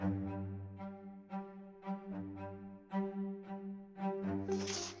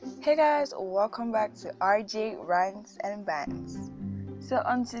Hey guys, welcome back to RJ Rants and Bants. So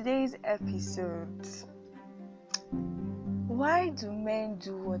on today's episode, why do men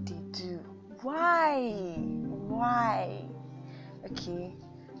do what they do? Why? Okay,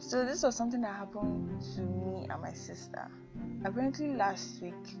 so this was something that happened to me and my sister. Apparently last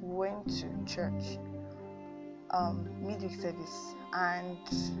week we went to church, midweek service, and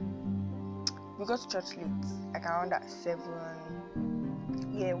we got to church late, like around at 7.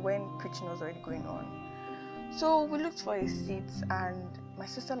 When preaching was already going on. So we looked for a seat, and my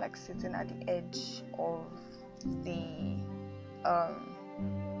sister sitting at the edge of the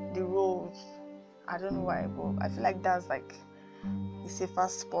rows. I don't know why, but I feel like that's the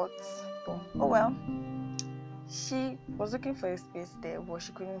safest spot. But oh well. She was looking for a space there, but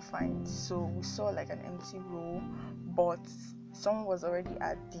she couldn't find. So we saw an empty row, but someone was already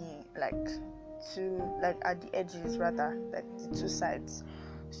at the at the edges, rather, the two sides.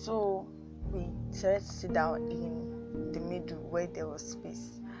 So we decided to sit down in the middle where there was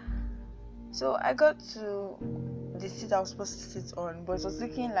space. So I got to the seat I was supposed to sit on, but it was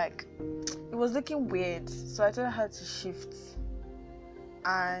looking weird. So I told her to shift,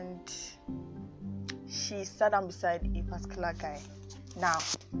 and she sat down beside a particular guy. Now,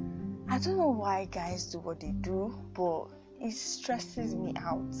 I don't know why guys do what they do, but it stresses me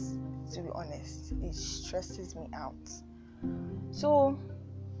out, to be honest. It stresses me out. So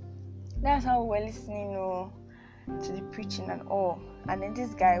that's how we're listening to the preaching and all. And then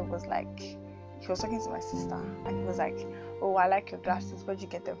this guy was he was talking to my sister, and he was like, "Oh, I like your glasses. Where'd you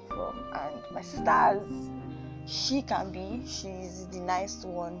get them from?" And my sister, she's the nice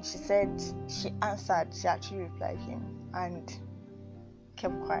one. She said she answered. She actually replied him and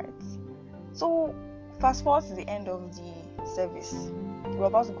kept quiet. So fast forward to the end of the service, we were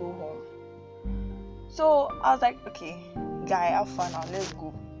about to go home. So I was like, "Okay, guy, have fun now. Let's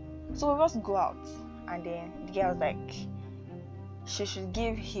go." So we were about to go out, and then the guy was like, she should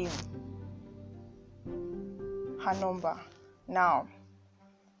give him her number. Now,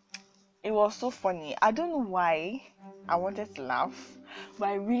 it was so funny. I don't know why I wanted to laugh, but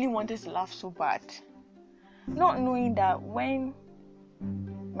I really wanted to laugh so bad. Not knowing that when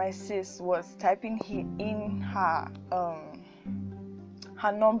my sis was typing in her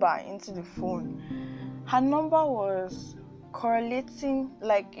number into the phone, her number was correlating,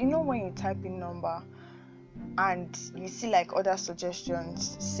 when you type in number and you see other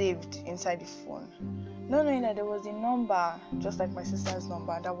suggestions saved inside the phone, not knowing that there was a number just like my sister's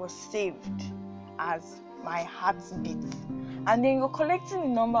number that was saved as my heartbeat, and then you're collecting the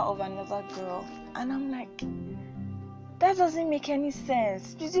number of another girl, and I'm like, that doesn't make any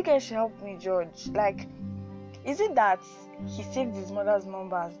sense. Please, you guys should help me judge. Is it that he saved his mother's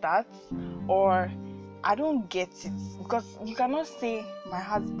number as that, or I don't get it? Because you cannot say my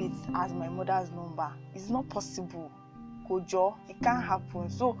heartbeat as my mother's number. It's not possible, Kojo. It can't happen.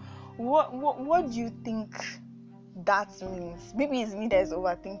 So what do you think that means? Maybe it's me that is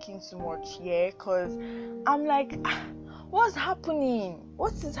overthinking too much, because I'm like, what's happening?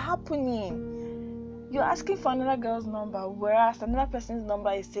 What is happening? You're asking for another girl's number, whereas another person's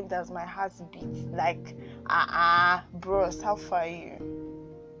number is saved as my heartbeat. Bros, how far are you?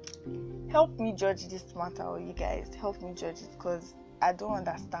 Help me judge this matter, you guys. Help me judge it, because I don't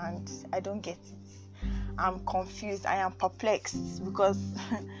understand. I don't get it. I'm confused. I am perplexed, because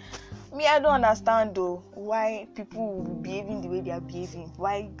me, I don't understand though why people will be behaving the way they are behaving.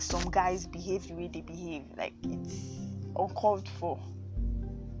 Why some guys behave the way they behave. It's uncalled for.